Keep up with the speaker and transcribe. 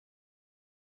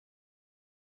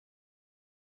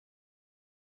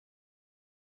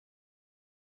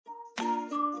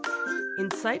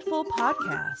Insightful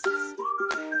podcasts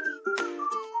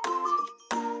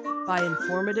by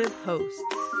informative hosts.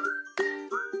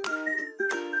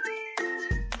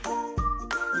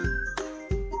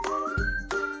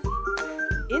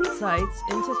 Insights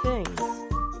into Things,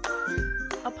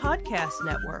 a podcast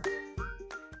network.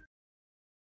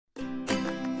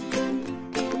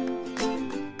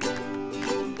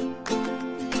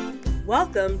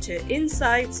 Welcome to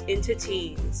Insights into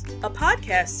Teens, a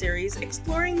podcast series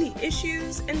exploring the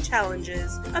issues and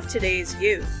challenges of today's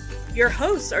youth. Your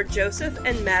hosts are Joseph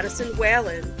and Madison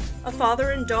Whalen, a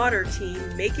father and daughter team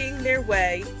making their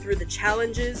way through the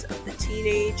challenges of the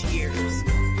teenage years.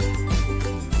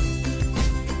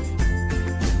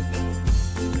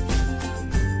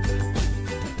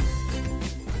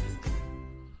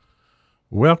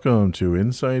 Welcome to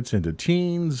Insights into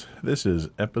Teens. This is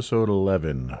episode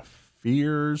 11,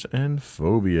 Fears and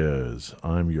Phobias.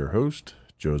 I'm your host,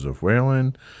 Joseph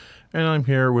Whalen, and I'm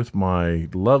here with my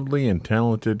lovely and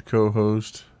talented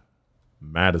co-host,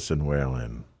 Madison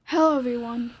Whalen. Hello,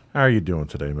 everyone. How are you doing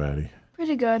today, Maddie?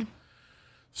 Pretty good.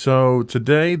 So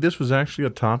today, this was actually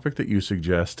a topic that you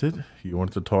suggested. You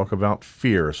wanted to talk about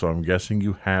fear, so I'm guessing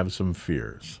you have some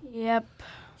fears. Yep.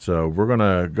 So we're going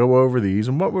to go over these,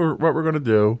 and what we're going to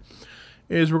do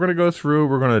is we're going to go through,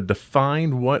 we're going to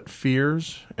define what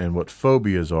fears and what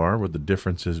phobias are, what the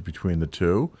differences between the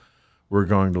two. We're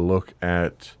going to look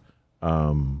at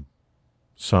some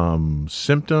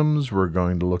symptoms. We're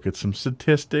going to look at some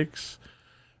statistics.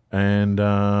 And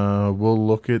we'll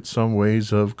look at some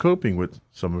ways of coping with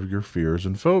some of your fears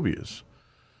and phobias.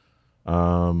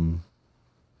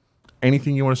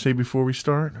 Anything you want to say before we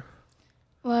start?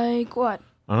 Like what?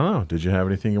 I don't know. Did you have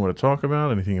anything you want to talk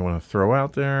about? Anything you want to throw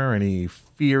out there? Any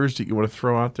fears that you want to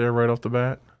throw out there right off the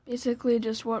bat? Basically,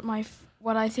 just what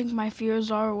I think my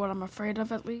fears are, or what I'm afraid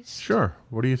of, at least. Sure.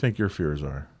 What do you think your fears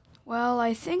are? Well,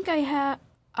 I think I've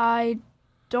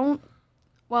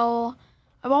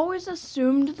always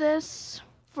assumed this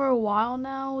for a while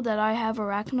now, that I have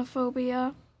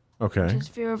arachnophobia. Okay. Which is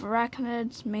fear of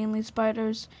arachnids, mainly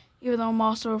spiders, even though I'm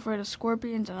also afraid of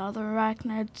scorpions and other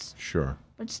arachnids. Sure.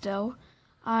 But still.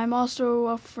 I'm also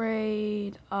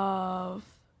afraid of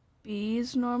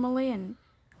bees normally, and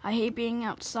I hate being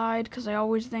outside because I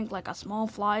always think like a small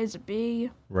fly is a bee.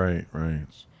 Right.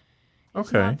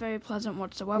 It's not very pleasant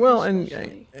whatsoever. Well,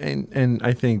 and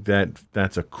I think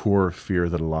that's a core fear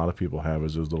that a lot of people have,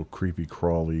 is those little creepy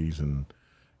crawlies, and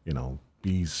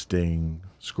bees sting,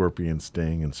 scorpions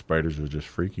sting, and spiders are just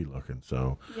freaky looking.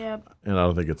 So, yep. And I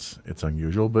don't think it's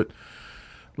unusual, but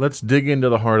let's dig into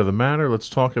the heart of the matter. Let's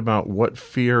talk about what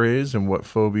fear is and what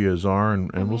phobias are,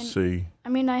 and we'll see.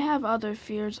 I have other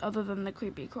fears other than the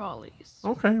creepy crawlies.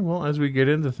 Okay, well, as we get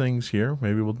into things here,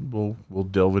 maybe we'll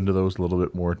delve into those a little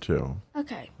bit more too.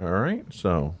 Okay. All right,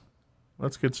 so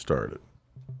let's get started.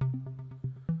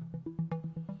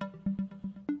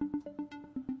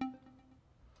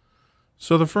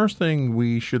 So the first thing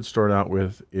we should start out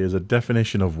with is a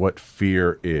definition of what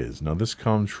fear is. Now, this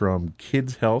comes from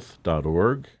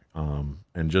kidshealth.org,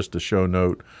 and just a show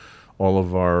note, all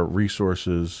of our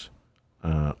resources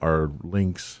are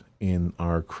links in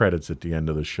our credits at the end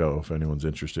of the show if anyone's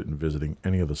interested in visiting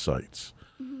any of the sites.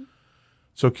 Mm-hmm.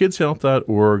 So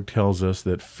kidshealth.org tells us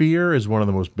that fear is one of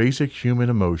the most basic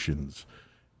human emotions.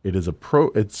 It is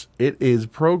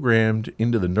programmed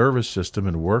into the nervous system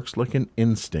and works like an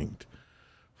instinct.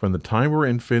 From the time we're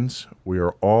infants, we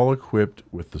are all equipped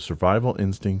with the survival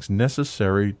instincts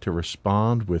necessary to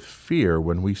respond with fear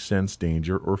when we sense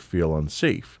danger or feel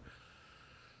unsafe.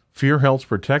 Fear helps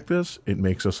protect us, it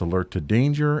makes us alert to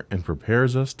danger, and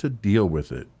prepares us to deal with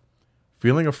it.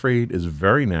 Feeling afraid is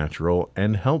very natural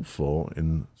and helpful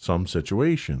in some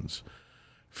situations.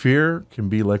 Fear can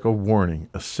be like a warning,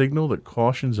 a signal that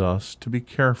cautions us to be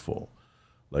careful.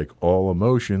 Like all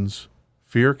emotions,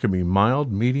 fear can be mild,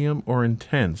 medium, or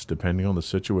intense depending on the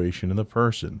situation and the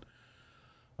person.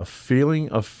 A feeling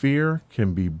of fear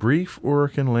can be brief or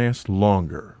it can last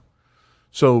longer.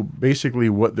 So basically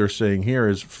what they're saying here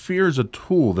is fear is a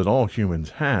tool that all humans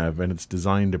have, and it's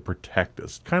designed to protect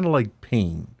us. Kind of like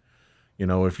pain.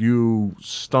 If you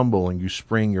stumble and you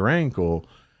sprain your ankle,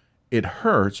 it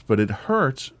hurts, but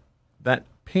that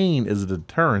pain is a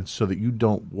deterrent so that you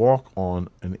don't walk on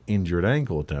an injured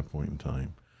ankle at that point in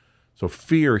time. So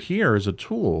fear here is a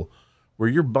tool where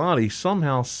your body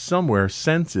somehow, somewhere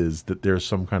senses that there's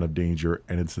some kind of danger,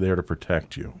 and it's there to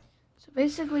protect you. So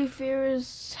basically, fear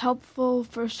is helpful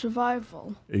for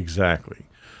survival. Exactly.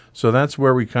 So that's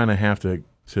where we kind of have to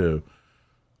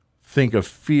think of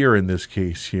fear in this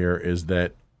case here, is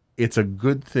that it's a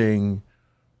good thing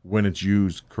when it's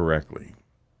used correctly.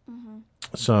 Mm-hmm.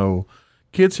 So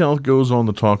Kids Health goes on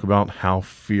to talk about how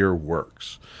fear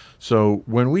works. So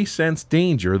when we sense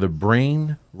danger, the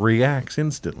brain reacts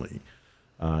instantly.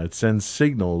 It sends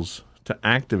signals to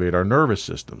activate our nervous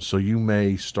system. So you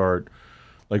may start,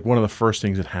 like one of the first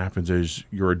things that happens is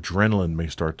your adrenaline may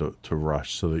start to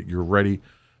rush so that you're ready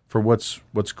for what's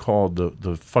called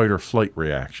the fight or flight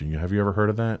reaction. Have you ever heard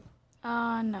of that?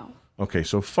 No. Okay,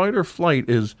 so fight or flight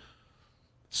is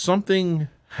something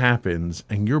happens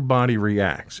and your body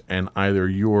reacts, and either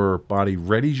your body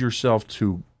readies yourself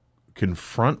to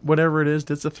confront whatever it is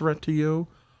that's a threat to you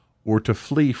or to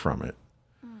flee from it.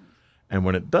 And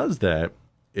when it does that,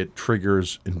 it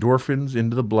triggers endorphins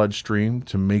into the bloodstream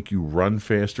to make you run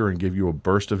faster and give you a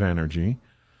burst of energy.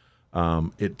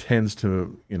 It tends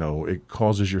to, it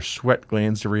causes your sweat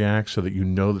glands to react so that you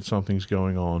know that something's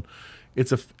going on.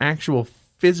 It's an actual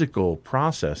physical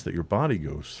process that your body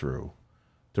goes through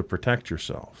to protect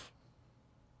yourself.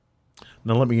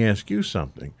 Now, let me ask you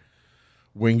something.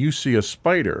 When you see a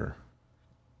spider,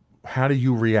 how do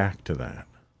you react to that?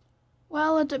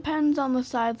 Well, it depends on the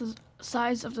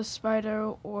size of the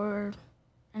spider or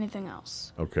anything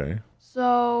else. Okay.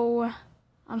 So,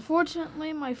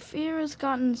 unfortunately, my fear has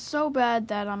gotten so bad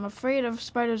that I'm afraid of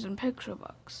spiders in picture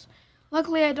books.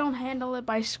 Luckily, I don't handle it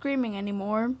by screaming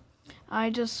anymore. I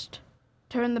just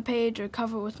turn the page or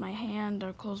cover it with my hand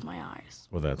or close my eyes.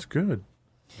 Well, that's good.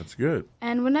 That's good.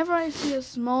 And whenever I see a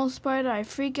small spider, I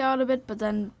freak out a bit, but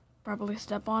then probably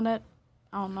step on it.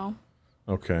 I don't know.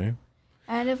 Okay.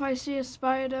 And if I see a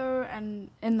spider and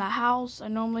in the house, I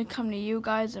normally come to you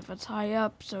guys if it's high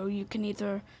up, so you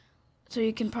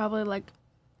can probably like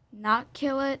not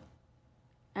kill it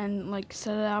and like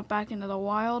set it out back into the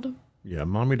wild. Yeah,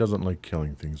 Mommy doesn't like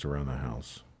killing things around the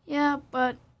house. Yeah,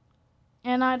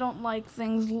 and I don't like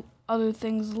other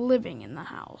things living in the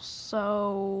house,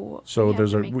 so so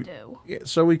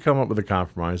we come up with a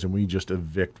compromise and we just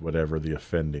evict whatever the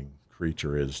offending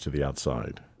creature is to the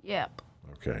outside. Yep.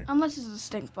 Okay. Unless it's a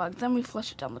stink bug, then we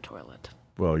flush it down the toilet.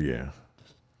 Well, yeah.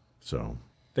 So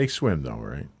they swim though,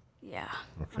 right? Yeah.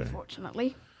 Okay.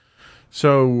 Unfortunately.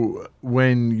 So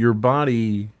when your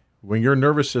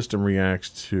nervous system reacts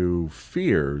to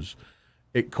fears,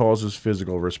 it causes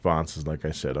physical responses, like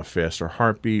I said, a faster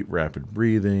heartbeat, rapid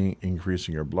breathing,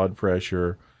 increasing your blood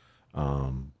pressure,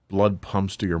 blood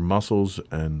pumps to your muscles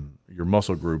and your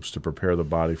muscle groups to prepare the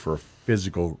body for a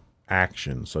physical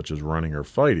action, such as running or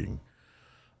fighting,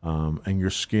 and your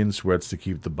skin sweats to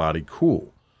keep the body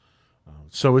cool.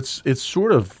 So it's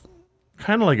sort of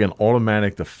kind of like an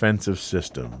automatic defensive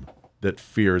system that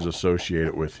fear is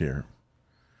associated with here,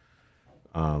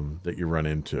 that you run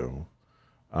into.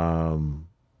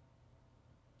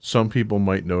 Some people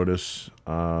might notice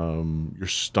your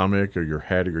stomach or your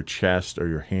head or your chest or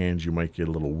your hands, you might get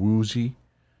a little woozy.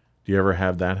 Do you ever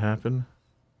have that happen?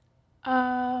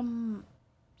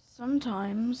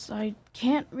 Sometimes. I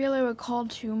can't really recall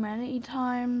too many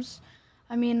times.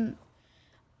 I mean,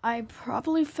 I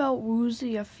probably felt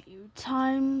woozy a few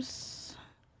times.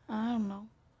 I don't know.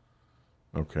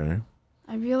 Okay.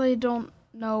 I really don't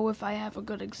know if I have a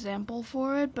good example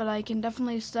for it, but I can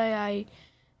definitely say I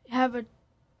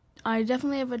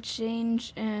definitely have a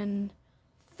change in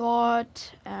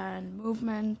thought and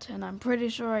movement, and I'm pretty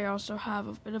sure I also have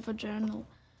a bit of adrenaline.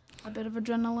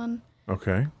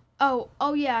 Okay.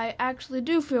 Oh yeah, I actually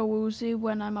do feel woozy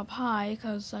when I'm up high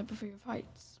because I prefer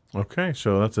heights. Okay,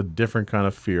 so that's a different kind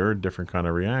of fear, a different kind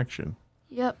of reaction.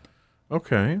 Yep.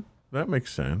 Okay, that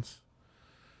makes sense.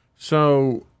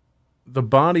 So the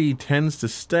body tends to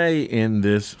stay in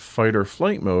this fight or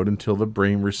flight mode until the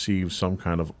brain receives some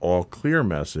kind of all clear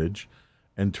message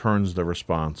and turns the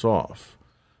response off.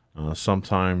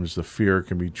 Sometimes the fear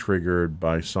can be triggered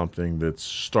by something that's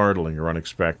startling or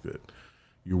unexpected.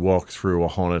 You walk through a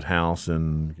haunted house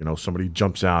and, somebody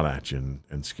jumps out at you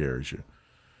and scares you.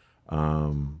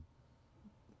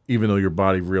 Even though your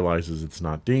body realizes it's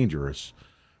not dangerous,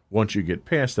 once you get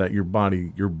past that, your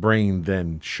brain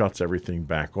then shuts everything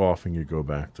back off and you go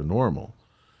back to normal.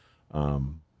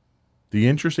 The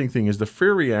interesting thing is the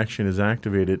fear reaction is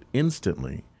activated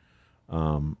instantly.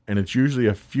 And it's usually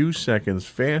a few seconds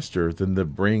faster than the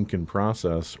brain can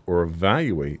process or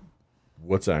evaluate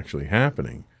what's actually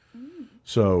happening.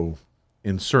 So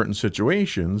in certain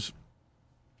situations,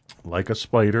 like a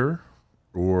spider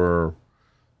or,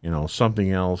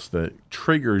 something else that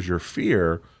triggers your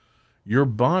fear, your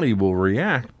body will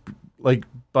react like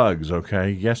bugs,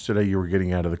 okay? Yesterday you were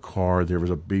getting out of the car, there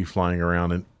was a bee flying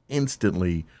around, and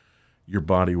instantly your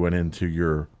body went into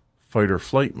your fight or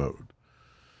flight mode.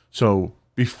 So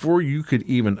before you could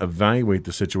even evaluate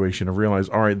the situation and realize,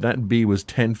 all right, that bee was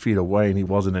 10 feet away and he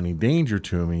wasn't any danger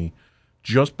to me,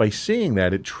 just by seeing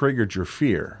that, it triggered your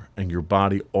fear, and your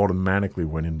body automatically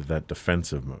went into that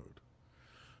defensive mode.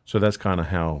 So that's kind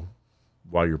of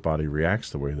why your body reacts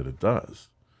the way that it does.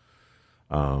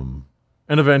 And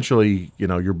eventually,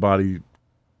 your body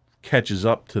catches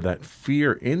up to that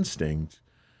fear instinct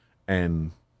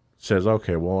and says,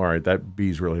 okay, well, all right, that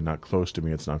bee's really not close to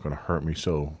me. It's not going to hurt me.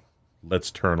 So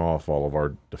let's turn off all of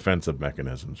our defensive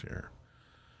mechanisms here.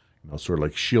 Sort of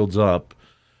like shields up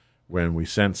when we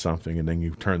sense something, and then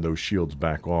you turn those shields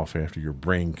back off after your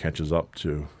brain catches up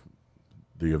to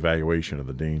the evaluation of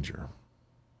the danger.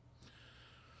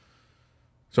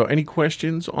 So any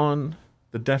questions on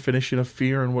the definition of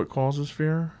fear and what causes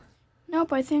fear?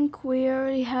 Nope, I think I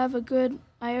already have a good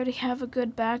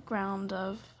background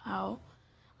of how,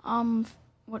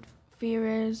 what fear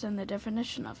is and the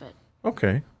definition of it.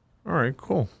 Okay. All right,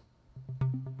 cool.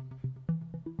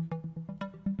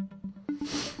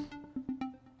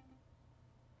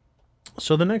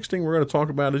 So the next thing we're going to talk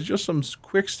about is just some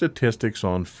quick statistics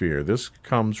on fear. This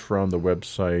comes from the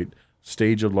website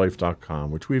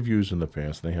stageoflife.com, which we've used in the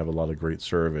past. They have a lot of great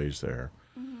surveys there.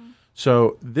 Mm-hmm.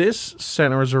 So this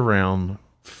centers around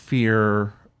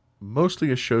fear,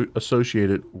 mostly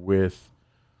associated with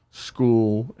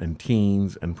school and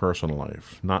teens and personal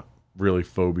life, not really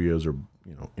phobias or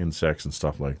insects and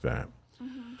stuff like that.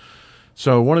 Mm-hmm.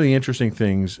 So one of the interesting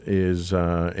things is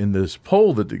in this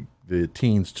poll that the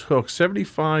teens took,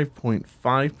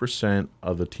 75.5%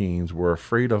 of the teens were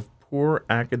afraid of poor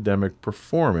academic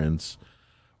performance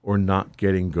or not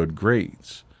getting good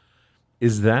grades.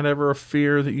 Is that ever a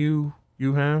fear that you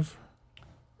have?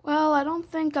 Well, I don't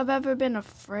think I've ever been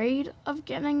afraid of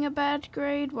getting a bad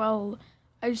grade. Well,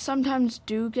 I sometimes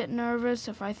do get nervous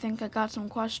if I think I got some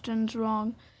questions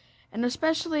wrong. And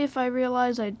especially if I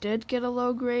realize I did get a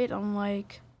low grade, I'm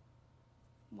like,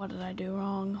 what did I do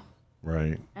wrong?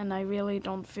 Right. And I really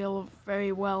don't feel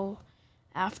very well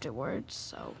afterwards.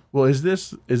 So. Well, is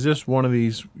this one of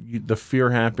these, the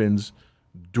fear happens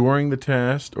during the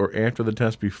test or after the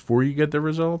test before you get the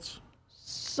results?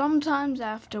 Sometimes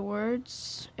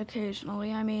afterwards,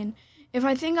 occasionally. I mean, if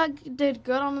I think I did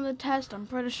good on the test, I'm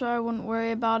pretty sure I wouldn't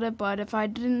worry about it. But if I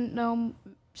didn't know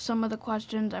some of the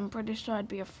questions, I'm pretty sure I'd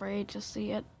be afraid to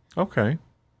see it. Okay.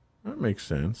 That makes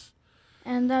sense.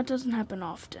 And that doesn't happen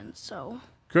often, so.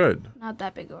 Good. Not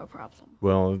that big of a problem.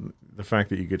 Well, the fact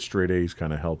that you get straight A's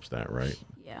kind of helps that, right?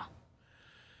 Yeah.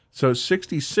 So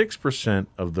 66%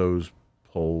 of those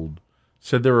polled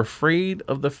said they're afraid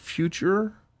of the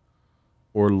future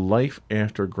or life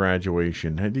after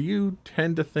graduation. Do you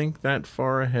tend to think that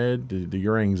far ahead? Do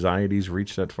your anxieties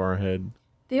reach that far ahead?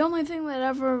 The only thing that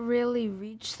ever really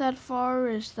reached that far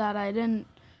is that I didn't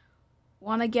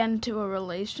want to get into a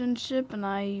relationship, and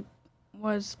I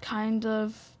kind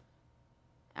of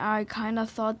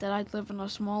thought that I'd live in a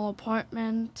small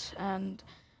apartment, and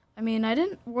I mean, I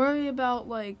didn't worry about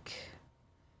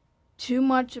too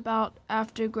much about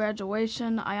after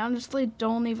graduation. I honestly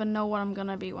don't even know what I'm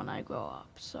gonna be when I grow up,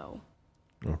 so.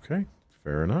 Okay,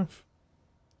 fair enough.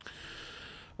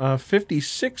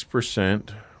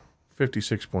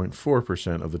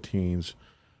 56.4% of the teens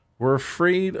were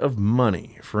afraid of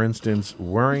money. For instance,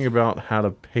 worrying about how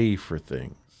to pay for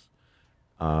things.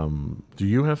 Do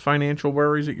you have financial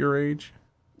worries at your age?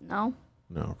 No.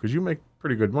 No, because you make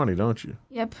pretty good money, don't you?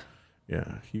 Yep.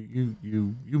 Yeah,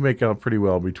 you make out pretty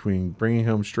well between bringing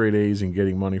home straight A's and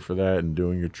getting money for that and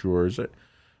doing your chores.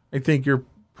 I think you're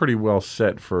pretty well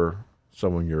set for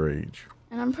someone your age.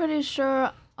 And I'm pretty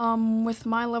sure with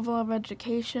my level of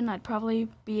education, I'd probably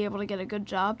be able to get a good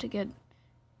job to get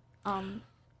a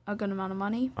good amount of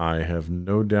money. I have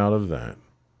no doubt of that.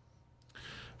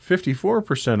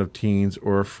 54% of teens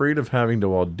are afraid of having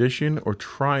to audition or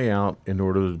try out in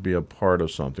order to be a part of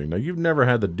something. Now, you've never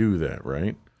had to do that,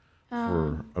 right?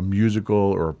 For a musical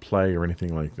or a play or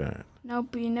anything like that.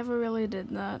 Nope, we never really did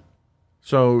that.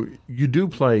 So you do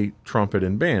play trumpet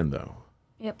in band, though?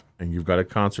 Yep. And you've got a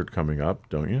concert coming up,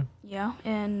 don't you? Yeah,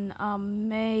 in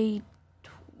May.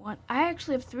 I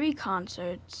actually have 3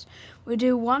 concerts. We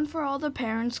do one for all the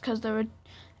parents because there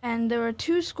are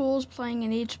 2 schools playing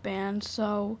in each band,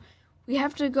 so we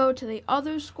have to go to the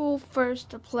other school first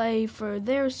to play for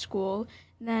their school.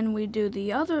 Then we do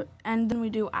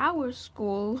our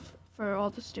school for all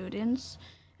the students,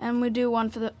 and we do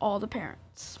one for all the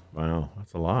parents. Wow,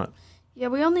 that's a lot. Yeah,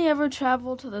 we only ever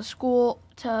travel to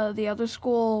the other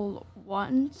school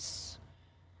once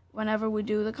whenever we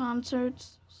do the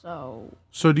concerts. So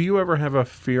do you ever have a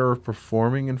fear of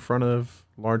performing in front of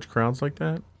large crowds like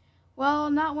that?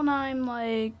 Well, not when I'm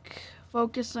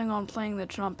focusing on playing the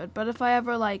trumpet, but if I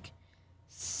ever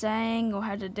sang or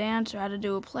had to dance or had to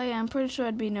do a play, I'm pretty sure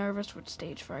I'd be nervous with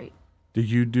stage fright. Did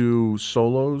you do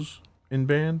solos in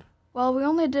band? Well, we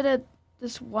only did it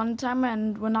this one time,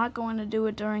 and we're not going to do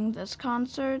it during this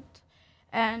concert.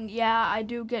 And yeah, I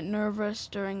do get nervous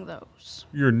during those.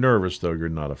 You're nervous, though. You're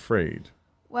not afraid.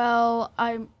 Well,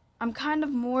 I'm kind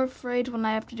of more afraid when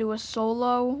I have to do a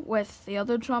solo with the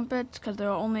other trumpets, because there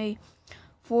are only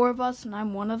 4 of us, and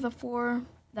I'm one of the 4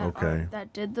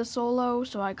 that did the solo,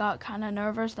 so I got kind of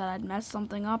nervous that I'd mess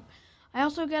something up. I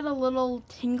also get a little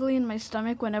tingly in my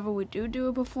stomach whenever we do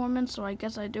a performance, so I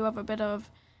guess I do have a bit of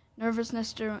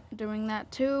nervousness doing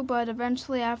that too, but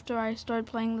eventually after I start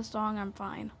playing the song, I'm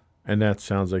fine. And that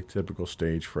sounds like typical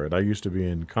stage fright. I used to be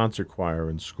in concert choir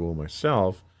in school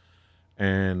myself,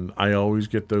 and I always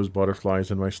get those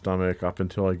butterflies in my stomach up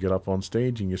until I get up on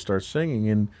stage and you start singing.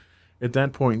 And at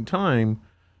that point in time,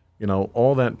 you know,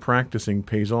 all that practicing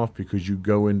pays off because you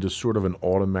go into sort of an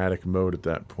automatic mode at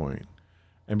that point.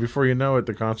 And before you know it,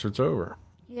 the concert's over.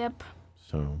 Yep.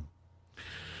 So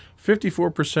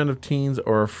 54% of teens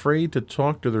are afraid to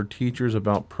talk to their teachers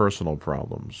about personal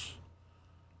problems.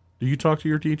 Do you talk to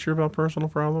your teacher about personal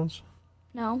problems?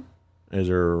 No. Is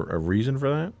there a reason for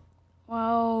that?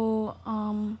 Well,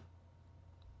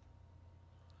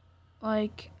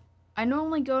 like, I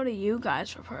normally go to you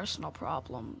guys for personal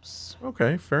problems.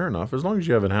 Okay, fair enough. As long as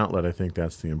you have an outlet, I think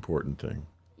that's the important thing.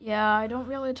 Yeah, I don't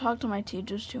really talk to my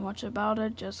teachers too much about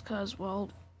it just because, well,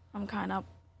 I'm kind of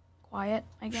quiet,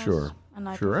 I guess. Sure. And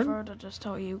I prefer to just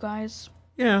tell you guys.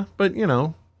 Yeah, but, you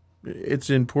know, it's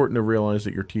important to realize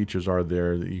that your teachers are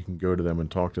there, that you can go to them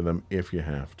and talk to them if you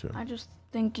have to. I just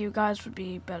think you guys would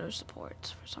be better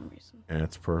supports for some reason.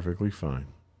 That's perfectly fine.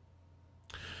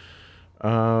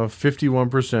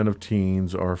 51% of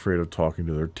teens are afraid of talking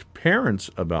to their parents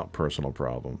about personal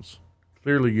problems.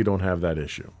 Clearly, you don't have that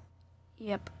issue.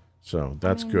 Yep. So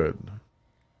that's good.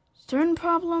 Certain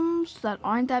problems that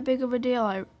aren't that big of a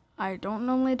deal, I don't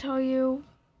normally tell you,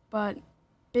 but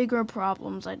bigger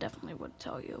problems I definitely would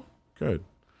tell you. Good.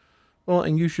 Well,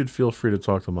 and you should feel free to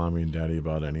talk to Mommy and Daddy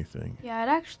about anything. Yeah, I'd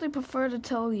actually prefer to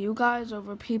tell you guys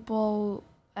over people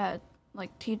at,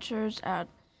 like, teachers at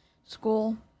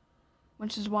school,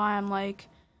 which is why I'm like,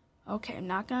 okay, I'm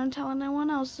not going to tell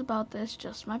anyone else about this,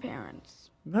 just my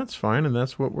parents. That's fine, and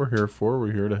that's what we're here for.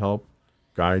 We're here to help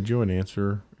guide you and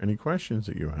answer any questions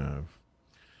that you have.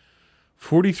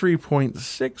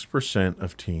 43.6%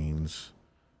 of teens,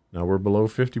 now we're below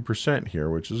 50% here,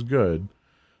 which is good.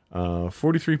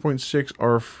 43.6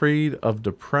 are afraid of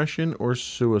depression or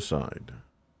suicide.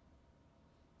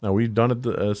 Now, we've done a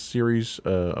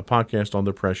podcast on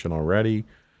depression already.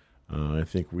 I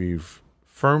think we've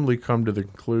firmly come to the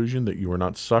conclusion that you are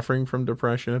not suffering from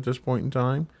depression at this point in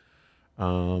time.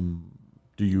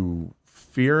 Do you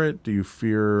fear it? Do you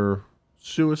fear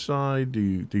suicide?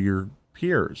 Do your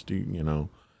peers, do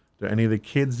any of the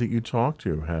kids that you talk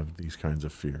to have these kinds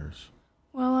of fears?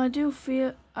 Well, I do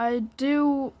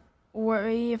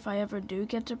worry if I ever do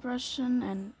get depression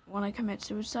and want to commit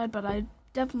suicide, but I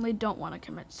definitely don't want to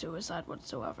commit suicide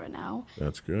whatsoever now.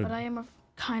 That's good. But I am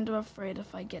kind of afraid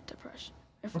if I get depression,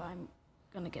 if I'm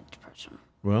going to get depression.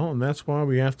 Well, and that's why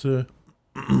we have to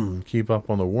keep up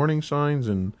on the warning signs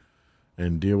and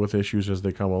deal with issues as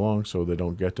they come along so they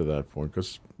don't get to that point.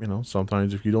 Because,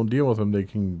 sometimes if you don't deal with them, they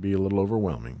can be a little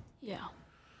overwhelming. Yeah.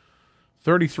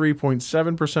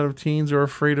 33.7% of teens are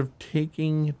afraid of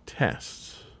taking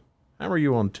tests. How are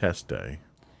you on test day?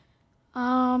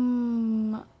 I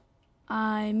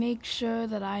make sure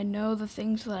that I know the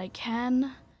things that I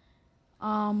can,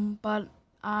 but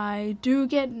I do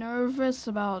get nervous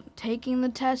about taking the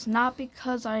test, not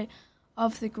because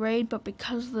of the grade, but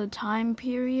because of the time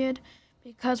period,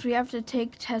 because we have to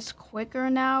take tests quicker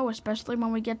now, especially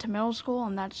when we get to middle school,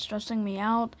 and that's stressing me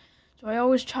out. So I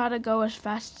always try to go as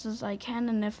fast as I can,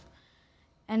 and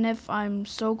if I'm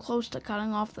so close to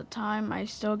cutting off the time, I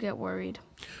still get worried.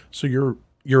 So you're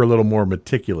a little more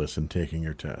meticulous in taking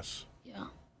your tests. Yeah.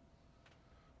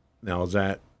 Now, is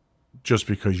that just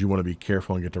because you want to be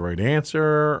careful and get the right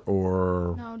answer,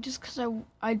 or? No, just because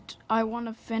I want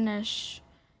to finish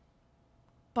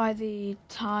by the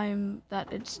time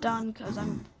that it's done, because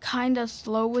I'm kind of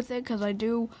slow with it, because I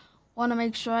do want to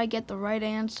make sure I get the right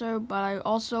answer, but I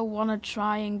also want to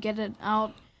try and get it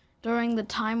out during the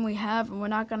time we have, and we're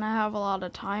not going to have a lot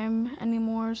of time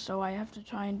anymore, so I have to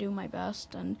try and do my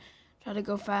best and try to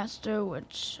go faster,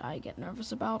 which I get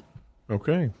nervous about.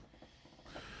 Okay.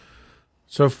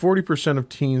 So 40% of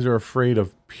teens are afraid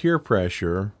of peer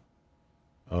pressure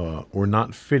or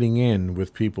not fitting in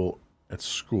with people at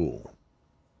school.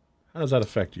 How does that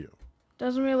affect you?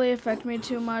 Doesn't really affect me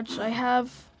too much. I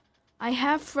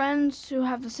have friends who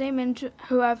have the same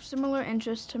who have similar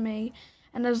interests to me,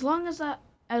 and as long as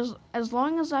as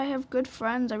long as I have good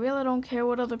friends, I really don't care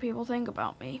what other people think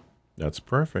about me. That's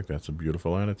perfect. That's a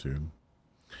beautiful attitude.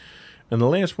 And the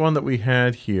last one that we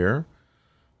had here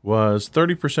was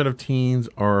 30% of teens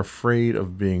are afraid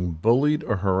of being bullied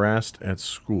or harassed at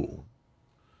school.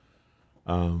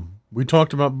 We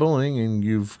talked about bullying, and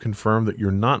you've confirmed that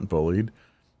you're not bullied.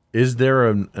 Is there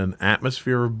an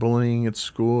atmosphere of bullying at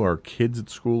school? Are kids at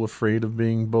school afraid of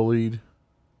being bullied?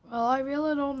 Well, I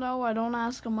really don't know. I don't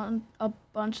ask a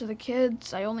bunch of the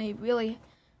kids. I only really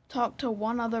talk to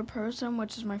one other person,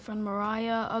 which is my friend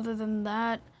Mariah. Other than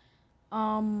that,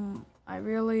 I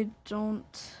really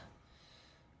don't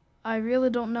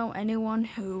know anyone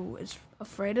who is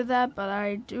afraid of that, but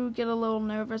I do get a little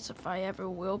nervous if I ever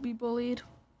will be bullied.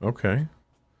 Okay.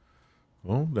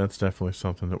 Well, that's definitely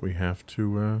something that we have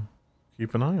to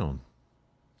keep an eye on.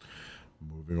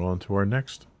 Moving on to our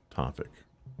next topic.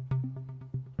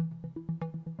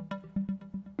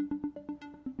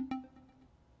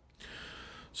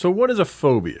 So what is a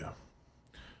phobia?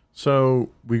 So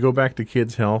we go back to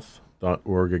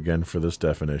kidshealth.org again for this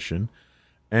definition.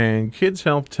 And Kids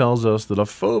Health tells us that a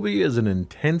phobia is an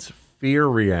intense fear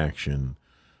reaction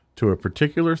to a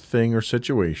particular thing or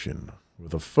situation.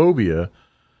 With a phobia,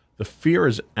 the fear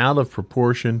is out of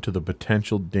proportion to the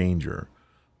potential danger.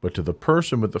 But to the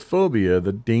person with the phobia,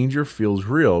 the danger feels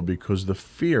real because the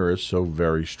fear is so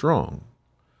very strong.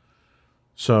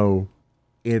 So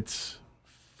it's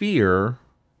fear,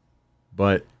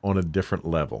 but on a different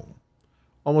level.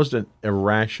 Almost an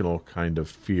irrational kind of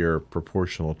fear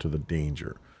proportional to the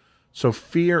danger. So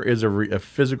fear is a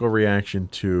physical reaction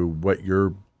to what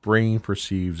your brain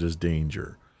perceives as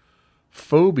danger.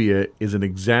 Phobia is an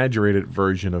exaggerated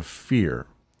version of fear,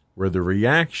 where the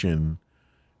reaction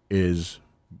is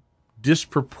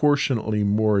disproportionately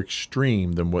more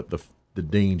extreme than what the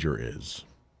danger is.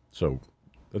 So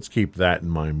let's keep that in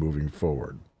mind moving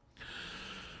forward.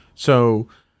 So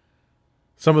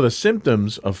some of the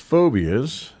symptoms of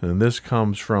phobias, and this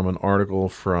comes from an article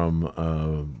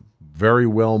from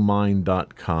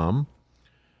verywellmind.com.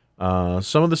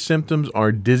 Some of the symptoms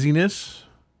are dizziness,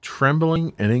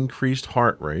 trembling, and increased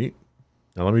heart rate.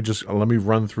 Now let me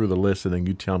run through the list, and then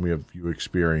you tell me if you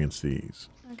experience these.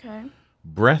 Okay.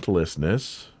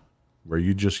 Breathlessness, where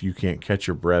you can't catch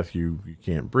your breath, you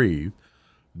can't breathe.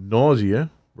 Nausea,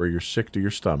 where you're sick to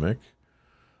your stomach.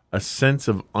 A sense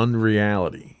of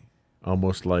unreality,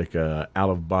 almost like a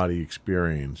out-of-body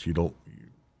experience. You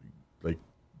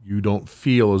don't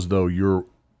feel as though you're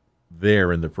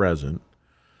there in the present.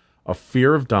 A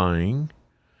fear of dying,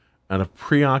 and a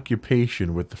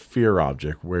preoccupation with the fear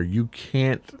object, where you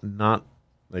can't not,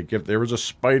 like if there was a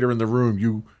spider in the room,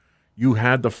 you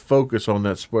had to focus on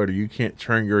that spider. You can't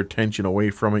turn your attention away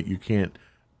from it.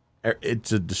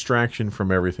 It's a distraction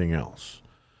from everything else.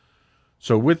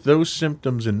 So with those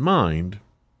symptoms in mind,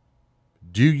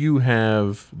 do you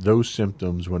have those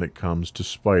symptoms when it comes to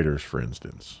spiders, for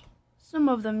instance? Some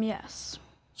of them, yes.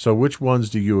 So which ones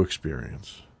do you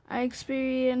experience? I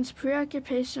experience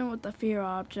preoccupation with the fear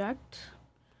object.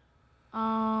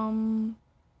 And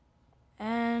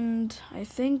I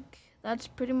think that's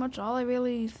pretty much all I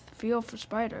really feel for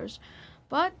spiders.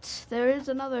 But there is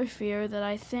another fear that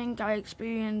I think I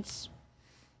experience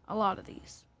a lot of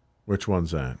these. Which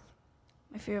one's that?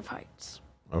 My fear of heights.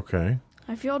 Okay.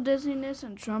 I feel dizziness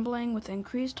and trembling with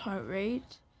increased heart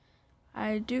rate.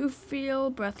 I do feel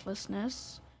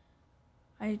breathlessness.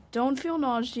 I don't feel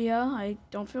nausea. I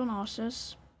don't feel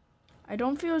nauseous. I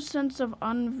don't feel a sense of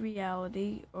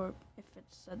unreality, or if it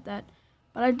said that.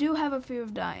 But I do have a fear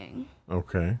of dying.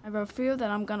 Okay. I have a fear that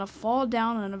I'm going to fall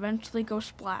down and eventually go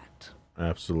splat.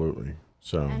 Absolutely.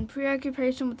 So. And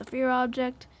preoccupation with the fear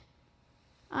object,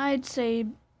 I'd say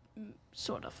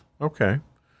sort of. Okay.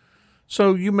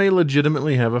 So you may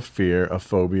legitimately have a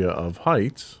phobia of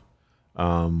heights.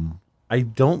 I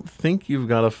don't think you've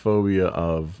got a phobia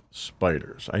of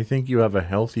spiders. I think you have a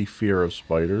healthy fear of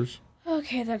spiders.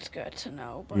 Okay, that's good to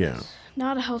know, but Yeah.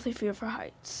 not a healthy fear for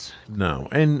heights. No,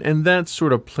 and that's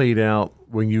sort of played out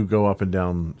when you go up and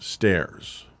down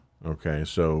stairs. Okay,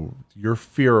 so your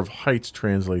fear of heights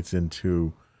translates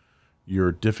into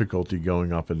your difficulty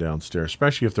going up and down stairs,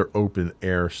 especially if they're open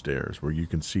air stairs where you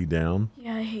can see down.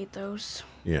 Yeah, I hate those.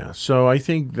 Yeah, so I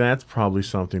think that's probably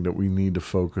something that we need to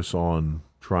focus on,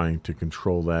 trying to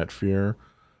control that fear.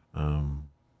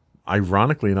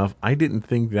 Ironically enough, I didn't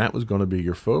think that was going to be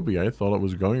your phobia. I thought it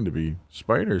was going to be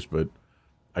spiders, but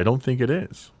I don't think it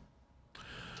is.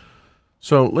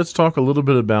 So let's talk a little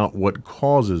bit about what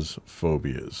causes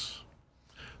phobias.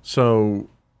 So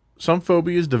some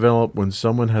phobias develop when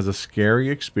someone has a scary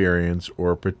experience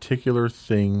or a particular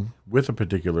thing with a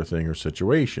particular thing or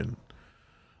situation.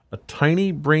 A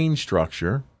tiny brain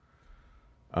structure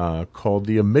called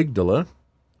the amygdala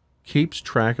keeps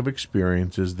track of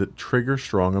experiences that trigger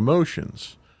strong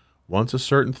emotions. Once a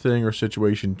certain thing or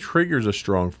situation triggers a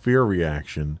strong fear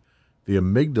reaction, the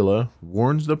amygdala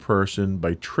warns the person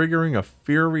by triggering a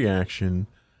fear reaction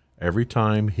every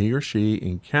time he or she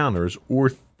encounters or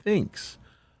thinks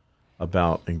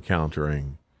about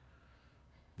encountering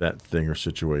that thing or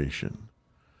situation.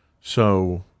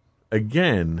 So,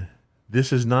 again,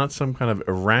 this is not some kind of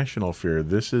irrational fear.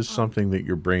 This is something that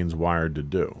your brain's wired to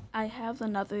do. I have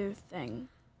another thing.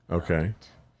 Okay.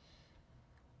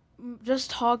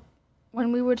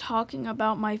 When we were talking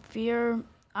about my fear,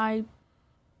 I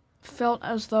felt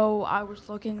as though I was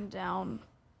looking down.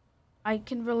 I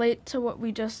can relate to what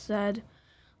we just said.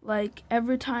 Like,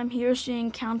 every time he or she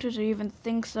encounters or even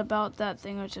thinks about that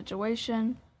thing or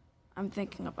situation, I'm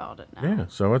thinking about it now. Yeah,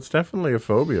 so it's definitely a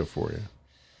phobia for you.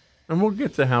 And we'll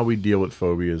get to how we deal with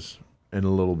phobias in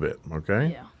a little bit,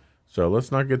 okay? Yeah. So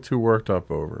let's not get too worked up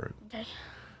over it. Okay.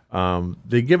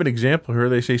 They give an example here.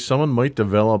 They say someone might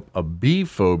develop a bee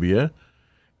phobia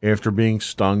after being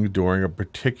stung during a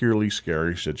particularly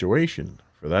scary situation.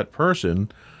 For that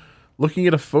person, looking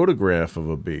at a photograph of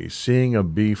a bee, seeing a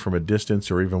bee from a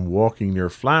distance, or even walking near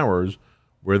flowers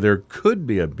where there could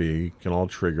be a bee can all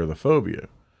trigger the phobia.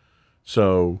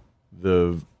 So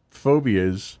the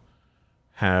phobias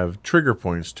have trigger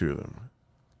points to them.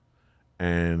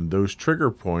 And those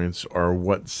trigger points are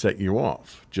what set you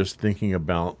off. Just thinking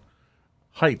about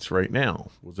heights right now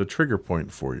was a trigger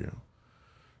point for you.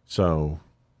 So,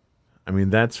 I mean,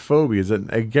 that's phobias.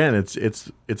 And again, it's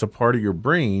a part of your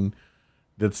brain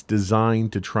that's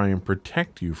designed to try and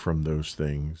protect you from those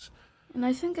things. And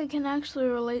I think I can actually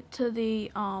relate to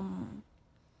the,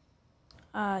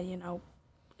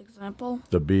 example.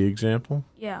 The bee example?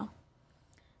 Yeah.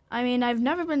 I mean, I've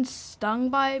never been stung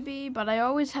by a bee, but I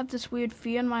always have this weird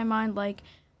fear in my mind, like,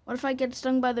 what if I get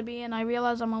stung by the bee and I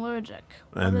realize I'm allergic?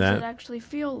 What does it actually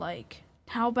feel like?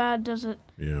 How bad does it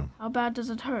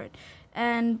hurt?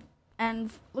 And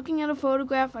looking at a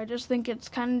photograph, I just think it's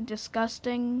kind of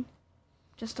disgusting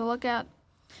just to look at.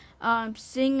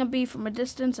 Seeing a bee from a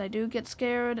distance, I do get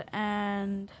scared,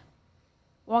 and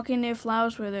walking near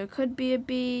flowers where there could be a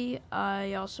bee,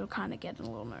 I also kind of get a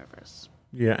little nervous.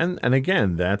 Yeah, and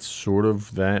again, that's sort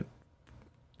of that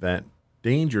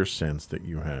danger sense that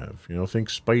you have. You know, think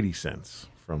Spidey sense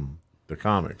from the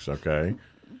comics, okay?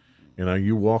 You know,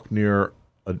 you walk near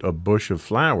a bush of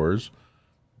flowers,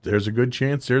 there's a good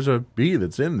chance there's a bee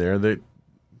that's in there that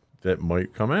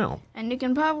might come out. And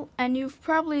you've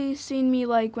probably seen me,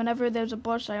 like, whenever there's a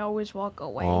bush, I always walk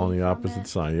away. On the opposite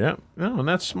side, yeah. No, and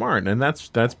that's smart, and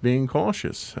that's being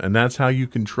cautious, and that's how you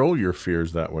control your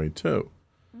fears that way too.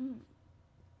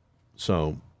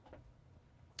 So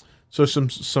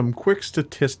some quick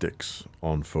statistics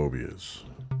on phobias.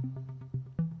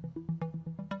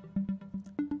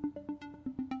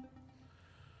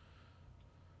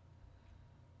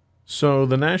 So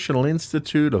the National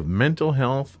Institute of Mental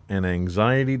Health and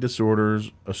Anxiety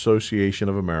Disorders Association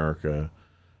of America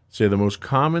say the most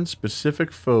common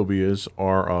specific phobias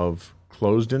are of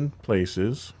closed-in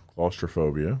places,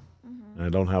 claustrophobia. And I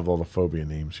don't have all the phobia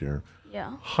names here.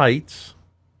 Yeah. Heights.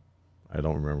 I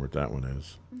don't remember what that one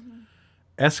is.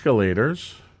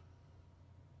 Escalators.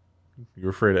 You're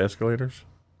afraid of escalators?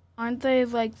 Aren't they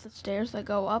like the stairs that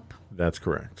go up? That's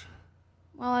correct.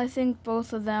 Well, I think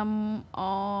both of them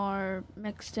are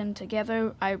mixed in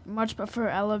together. I much prefer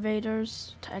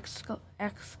elevators to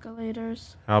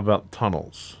escalators. How about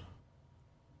tunnels?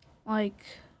 Like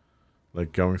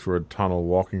going through a tunnel,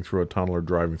 walking through a tunnel, or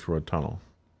driving through a tunnel?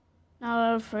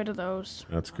 Not afraid of those.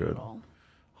 That's good.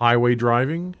 Highway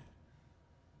driving?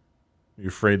 You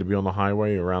afraid to be on the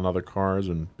highway around other cars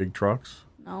and big trucks?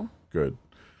 No. Good.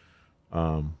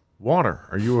 Water.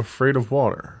 Are you afraid of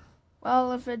water?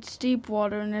 Well, if it's deep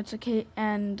water and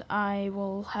I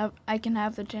can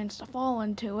have the chance to fall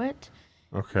into it.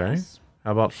 Okay. Yes.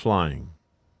 How about flying?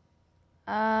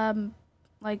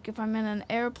 Like if I'm in an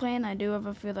airplane, I do have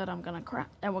a fear that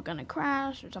we're gonna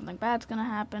crash or something bad's gonna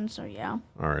happen. So yeah.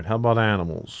 All right. How about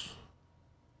animals?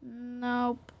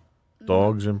 Nope.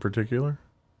 Dogs in particular?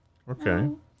 Okay.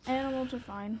 No, animals are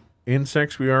fine.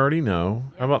 Insects we already know.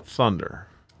 Yep. How about thunder?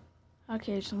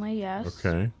 Occasionally, yes.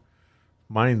 Okay.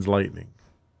 Mine's lightning.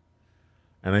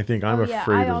 And I think I'm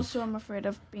afraid I of... also am afraid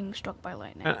of being struck by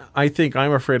lightning. I think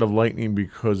I'm afraid of lightning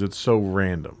because it's so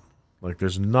random. Like,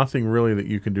 there's nothing really that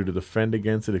you can do to defend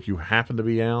against it. If you happen to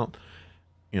be out,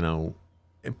 you know,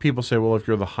 and people say, well, if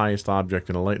you're the highest object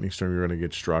in a lightning storm, you're going to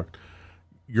get struck.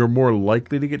 You're more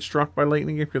likely to get struck by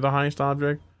lightning if you're the highest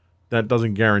object, that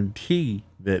doesn't guarantee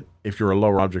that if you're a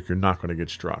lower object, you're not going to get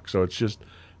struck. So it's just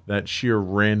that sheer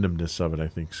randomness of it, I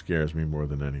think, scares me more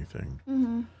than anything.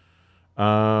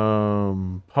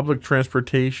 Public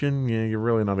transportation, yeah, you're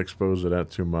really not exposed to that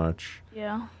too much.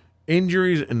 Yeah.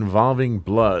 Injuries involving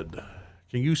blood.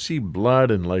 Can you see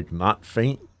blood and, like, not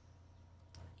faint?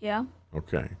 Yeah.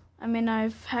 Okay. I mean,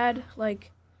 I've had,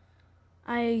 like,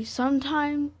 I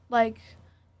sometimes, like,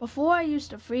 before I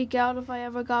used to freak out if I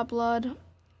ever got blood,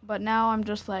 but now I'm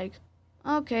just like,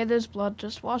 okay, there's blood,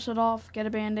 just wash it off, get a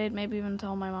Band-Aid, maybe even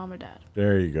tell my mom or dad.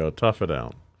 There you go. Tough it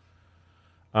out.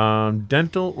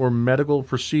 Dental or medical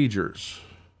procedures.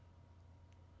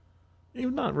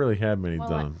 You've not really had many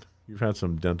done. You've had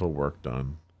some dental work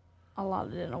done. A lot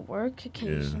of dental work,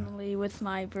 occasionally with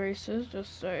my braces,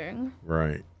 just saying.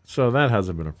 Right. So that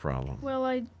hasn't been a problem. Well,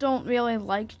 I don't really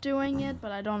like doing it,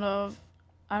 but I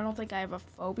don't think I have a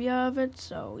phobia of it,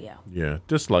 so yeah. Yeah,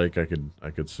 dislike I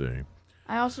could see.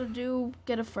 I also do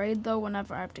get afraid though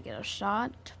whenever I have to get a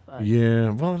shot. But yeah,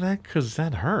 well, because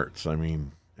that hurts. I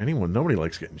mean, nobody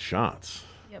likes getting shots.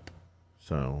 Yep.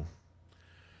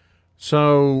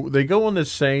 So they go on to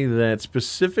say that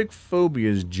specific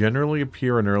phobias generally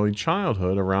appear in early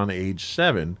childhood around age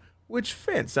 7, which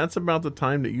fits. That's about the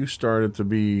time that you started to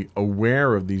be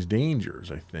aware of these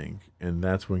dangers, I think. And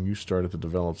that's when you started to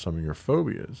develop some of your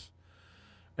phobias.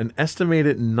 An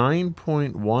estimated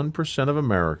 9.1% of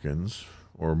Americans,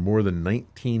 or more than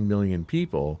 19 million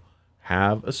people,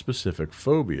 have a specific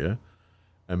phobia,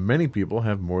 and many people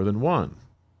have more than one.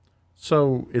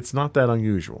 So it's not that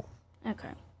unusual. Okay.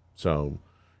 So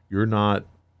you're not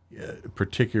a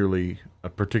particularly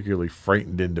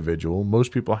frightened individual.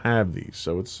 Most people have these,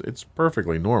 so it's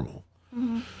perfectly normal.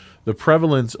 The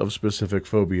prevalence of specific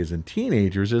phobias in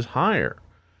teenagers is higher,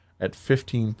 at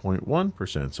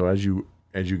 15.1%. So as you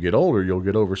get older, you'll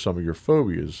get over some of your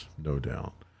phobias, no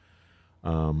doubt.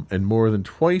 And more than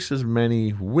twice as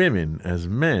many women as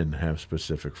men have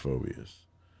specific phobias.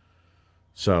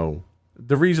 So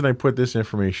the reason I put this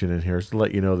information in here is to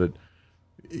let you know that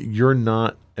you're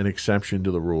not an exception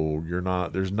to the rule.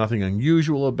 There's nothing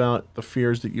unusual about the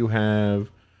fears that you have.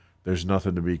 There's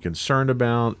nothing to be concerned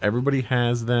about. Everybody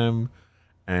has them,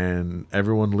 and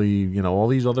everyone all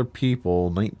these other people,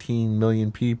 19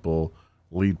 million people,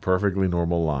 lead perfectly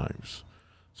normal lives.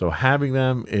 So having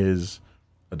them is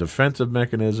a defensive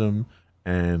mechanism,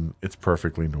 and it's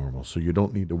perfectly normal. So you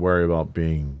don't need to worry about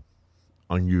being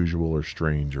unusual or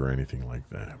strange or anything like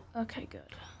that. Okay, good.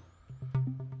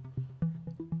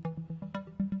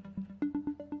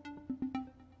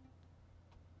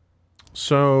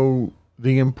 So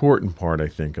the important part, I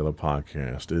think, of the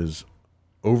podcast is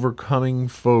overcoming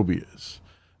phobias.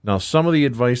 Now, some of the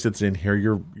advice that's in here,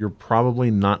 you're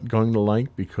probably not going to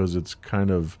like because it's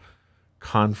kind of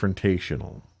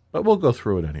confrontational, but we'll go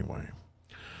through it anyway.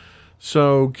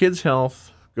 So Kids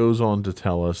Health goes on to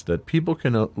tell us that people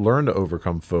can learn to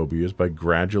overcome phobias by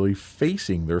gradually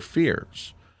facing their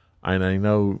fears. And I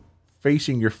know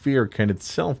facing your fear can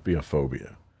itself be a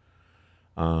phobia.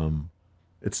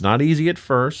 It's not easy at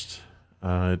first.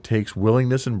 It takes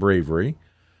willingness and bravery.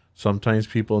 Sometimes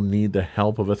people need the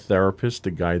help of a therapist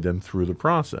to guide them through the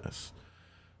process.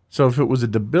 So if it was a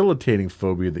debilitating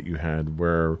phobia that you had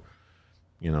where,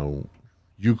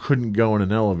 you couldn't go in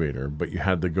an elevator, but you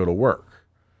had to go to work,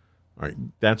 all right,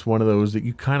 that's one of those that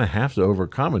you kind of have to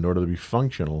overcome in order to be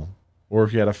functional. Or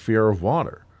if you had a fear of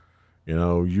water,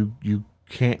 you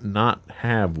can't not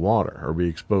have water or be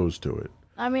exposed to it.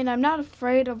 I mean, I'm not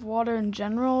afraid of water in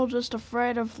general, just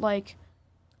afraid of, like,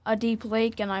 a deep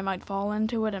lake and I might fall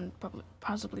into it and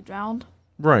possibly drown.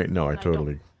 Right. No, I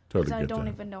totally get that. Because I don't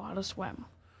even know how to swim.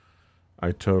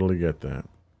 I totally get that.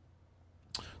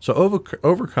 So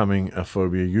overcoming a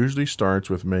phobia usually starts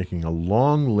with making a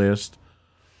long list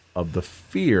of the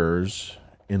fears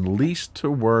in least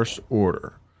to worst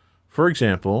order. For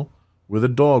example, with a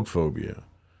dog phobia,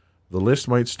 the list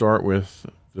might start with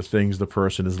the things the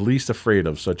person is least afraid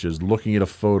of, such as looking at a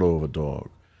photo of a dog.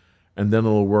 And then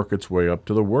it'll work its way up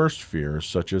to the worst fears,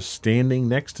 such as standing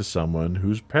next to someone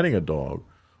who's petting a dog,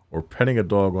 or petting a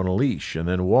dog on a leash and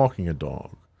then walking a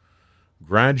dog.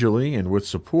 Gradually, and with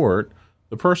support,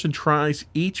 the person tries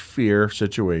each fear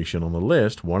situation on the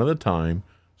list one at a time,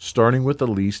 starting with the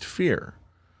least fear.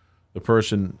 The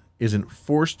person isn't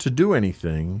forced to do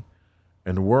anything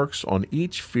and works on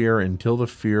each fear until the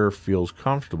fear feels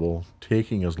comfortable,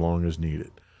 taking as long as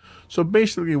needed. So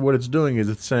basically what it's doing is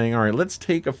it's saying, all right, let's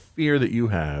take a fear that you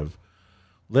have.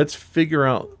 Let's figure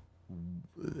out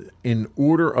in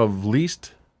order of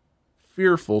least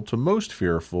fearful to most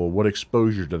fearful what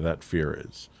exposure to that fear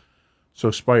is.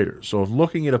 So spiders. So if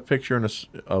looking at a picture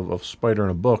of a spider in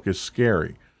a book is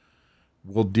scary,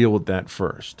 we'll deal with that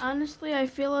first. Honestly, I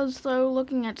feel as though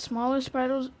looking at smaller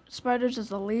spiders is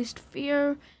the least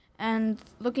fear, and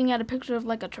looking at a picture of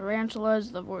like a tarantula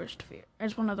is the worst fear.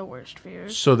 It's one of the worst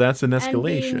fears. So that's an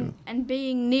escalation. And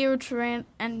being near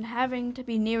and having to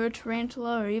be near a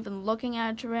tarantula or even looking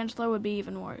at a tarantula would be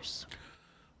even worse.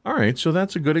 All right, so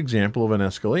that's a good example of an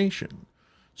escalation.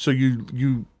 So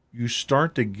you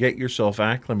start to get yourself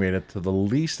acclimated to the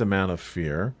least amount of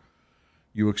fear.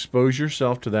 You expose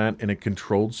yourself to that in a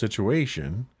controlled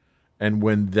situation, and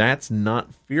when that's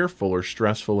not fearful or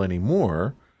stressful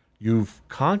anymore, you've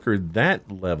conquered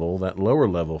that level, that lower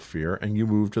level fear, and you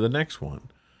move to the next one.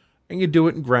 And you do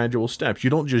it in gradual steps. You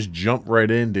don't just jump right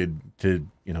into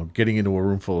getting into a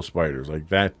room full of spiders. Like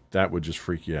that would just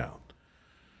freak you out.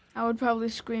 I would probably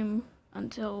scream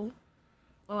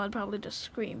I'd probably just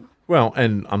scream. Well,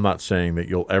 and I'm not saying that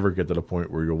you'll ever get to the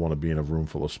point where you'll want to be in a room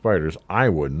full of spiders. I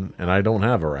wouldn't, and I don't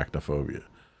have arachnophobia.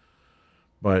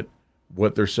 But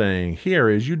what they're saying here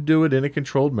is you do it in a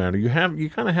controlled manner. You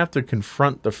kind of have to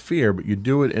confront the fear, but you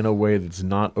do it in a way that's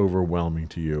not overwhelming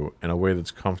to you, in a way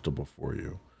that's comfortable for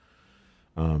you.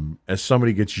 As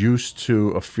somebody gets used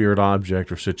to a feared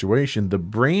object or situation, the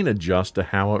brain adjusts to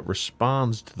how it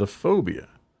responds to the phobia.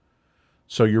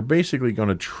 So you're basically going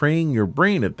to train your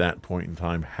brain at that point in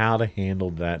time how to handle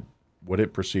that, what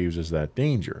it perceives as that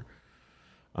danger.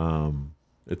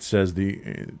 It says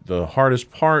the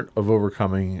hardest part of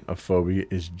overcoming a phobia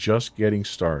is just getting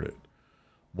started.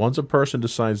 Once a person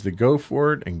decides to go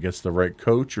for it and gets the right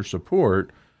coach or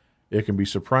support, it can be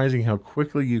surprising how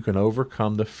quickly you can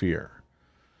overcome the fear.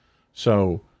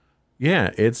 So,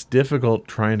 yeah, it's difficult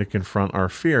trying to confront our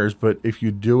fears, but if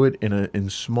you do it in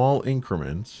small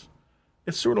increments,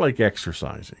 it's sort of like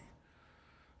exercising.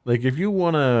 Like if you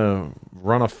want to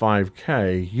run a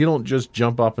 5K, you don't just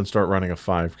jump up and start running a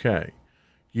 5K.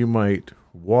 You might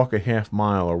walk a half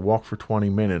mile or walk for 20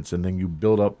 minutes, and then you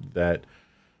build up that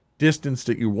distance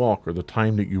that you walk or the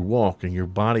time that you walk, and your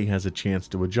body has a chance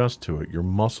to adjust to it. Your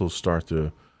muscles start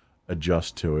to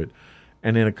adjust to it.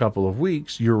 And in a couple of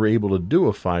weeks, you're able to do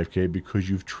a 5K because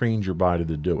you've trained your body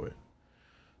to do it.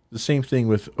 The same thing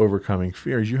with overcoming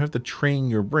fears. You have to train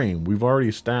your brain. We've already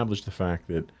established the fact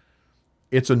that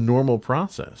it's a normal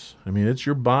process. I mean, it's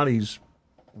your body's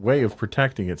way of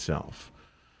protecting itself.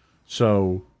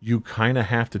 So you kind of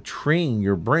have to train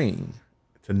your brain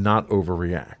to not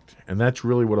overreact. And that's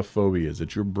really what a phobia is.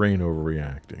 It's your brain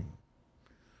overreacting.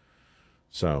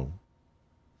 So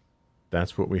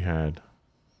that's what we had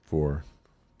for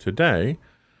today.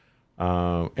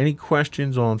 Any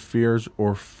questions on fears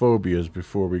or phobias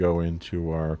before we go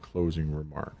into our closing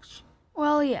remarks?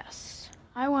 Well, yes.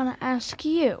 I want to ask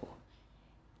you.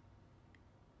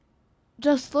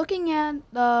 Just looking at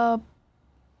the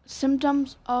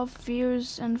symptoms of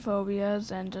fears and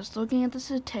phobias and just looking at the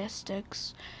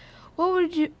statistics,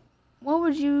 do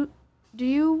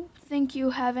you think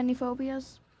you have any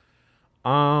phobias?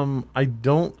 I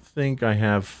don't think I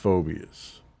have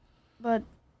phobias. But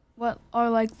what are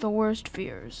like the worst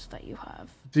fears that you have?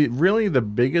 Really, the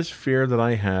biggest fear that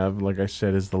I have, like I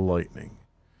said, is the lightning.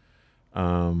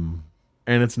 And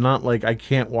it's not like I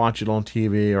can't watch it on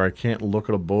TV or I can't look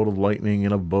at a bolt of lightning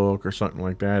in a book or something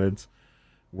like that. It's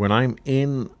when I'm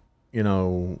in,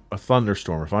 a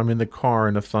thunderstorm. If I'm in the car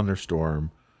in a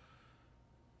thunderstorm,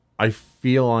 I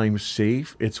feel I'm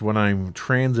safe. It's when I'm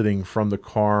transiting from the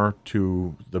car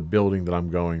to the building that I'm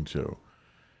going to.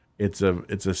 It's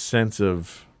a sense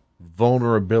of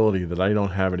vulnerability that I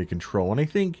don't have any control. And I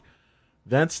think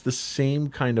that's the same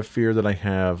kind of fear that I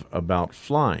have about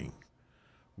flying,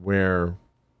 where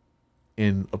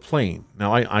in a plane,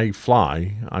 now I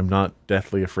fly, I'm not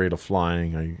deathly afraid of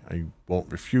flying, I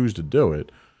won't refuse to do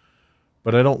it,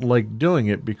 but I don't like doing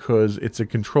it because it's a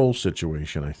control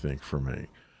situation, I think, for me,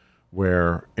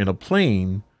 where in a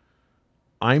plane,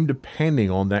 I'm depending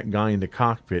on that guy in the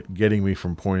cockpit getting me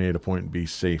from point A to point B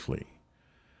safely.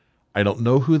 I don't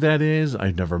know who that is.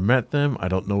 I've never met them. I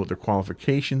don't know what their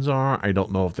qualifications are. I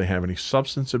don't know if they have any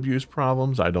substance abuse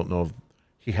problems. I don't know if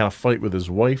he had a fight with his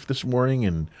wife this morning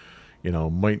and,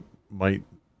 might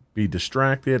be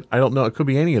distracted. I don't know. It could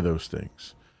be any of those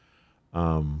things.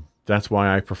 That's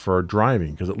why I prefer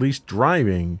driving, because at least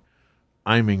driving,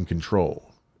 I'm in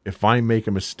control. If I make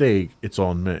a mistake, it's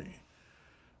on me.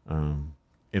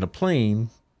 In a plane,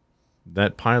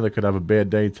 that pilot could have a bad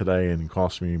day today and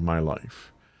cost me my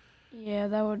life. Yeah,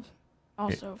 that would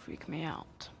also freak me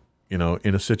out. In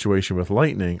a situation with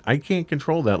lightning, I can't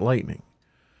control that lightning.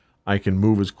 I can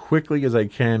move as quickly as I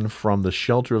can from the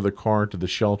shelter of the car to the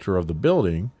shelter of the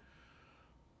building,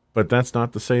 but that's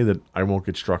not to say that I won't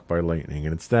get struck by lightning.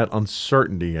 And it's that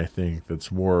uncertainty, I think,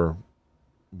 that's more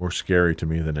more scary to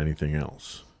me than anything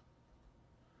else.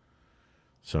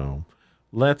 So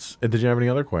did you have any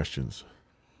other questions?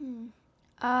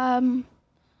 I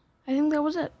think that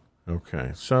was it.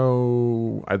 Okay,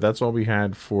 so that's all we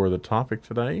had for the topic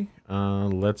today.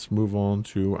 Let's move on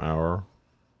to our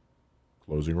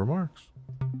closing remarks.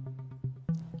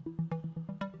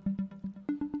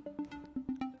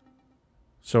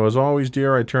 So as always,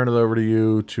 dear, I turn it over to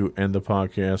you to end the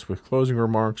podcast with closing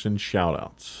remarks and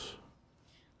shout-outs.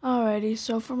 Alrighty,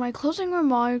 so for my closing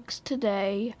remarks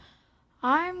today,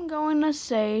 I'm going to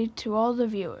say to all the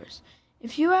viewers,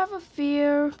 if you have a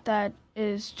fear that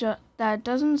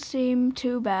doesn't seem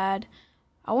too bad,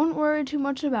 I wouldn't worry too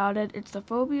much about it. It's the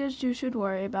phobias you should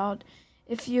worry about.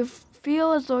 If you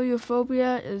feel as though your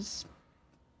phobia is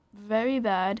very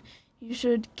bad, you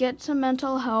should get some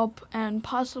mental help and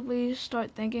possibly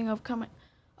start thinking of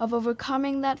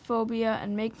overcoming that phobia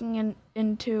and making it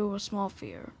into a small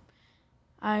fear.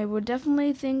 I would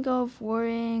definitely think of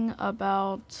worrying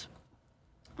about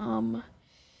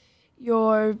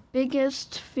your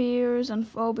biggest fears and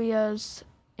phobias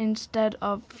instead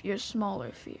of your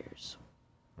smaller fears.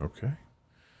 Okay.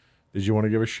 Did you want to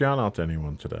give a shout out to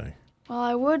anyone today? Well,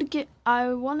 I want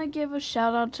to give a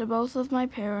shout out to both of my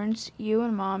parents, you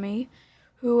and Mommy,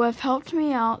 who have helped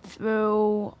me out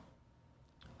through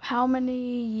how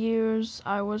many years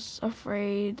I was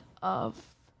afraid of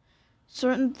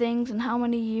certain things and how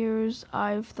many years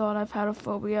I've thought I've had a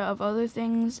phobia of other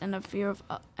things and a fear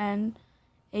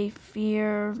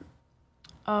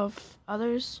of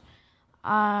others.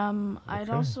 I'd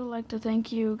also like to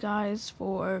thank you guys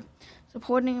for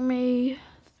supporting me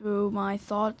through my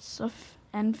thoughts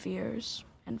and fears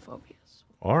and phobias.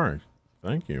 All right,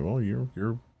 thank you. Well, you're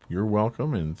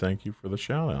welcome, and thank you for the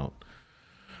shout out.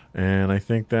 And I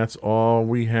think that's all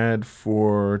we had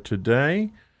for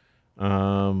today. Our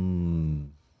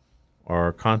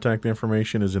contact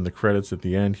information is in the credits at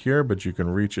the end here, but you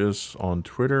can reach us on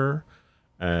Twitter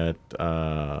at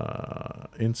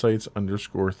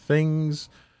insights_things.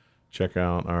 Check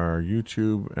out our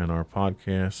YouTube and our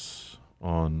podcasts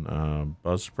on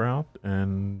Buzzsprout,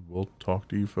 and we'll talk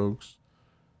to you folks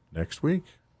next week.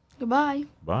 Goodbye.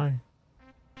 Bye.